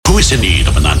is in need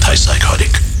of an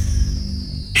antipsychotic.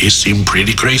 He seemed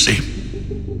pretty crazy.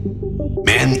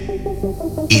 Man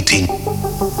eating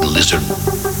lizard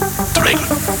dragon.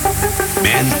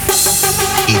 Man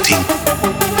eating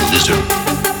lizard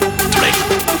dragon.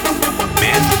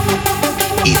 Man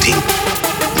eating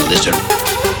lizard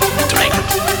dragon.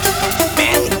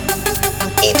 Man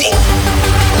eating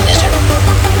lizard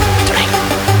dragon.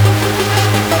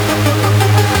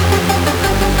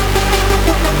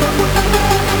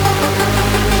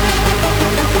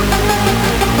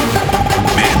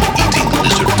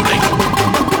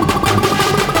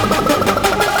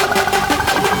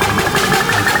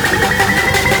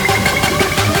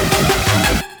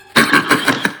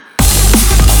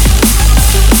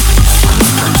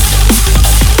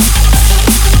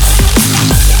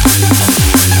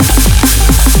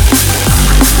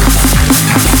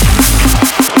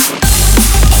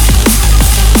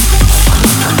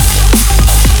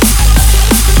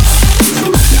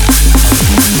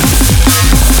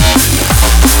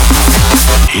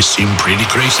 He seemed pretty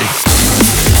crazy.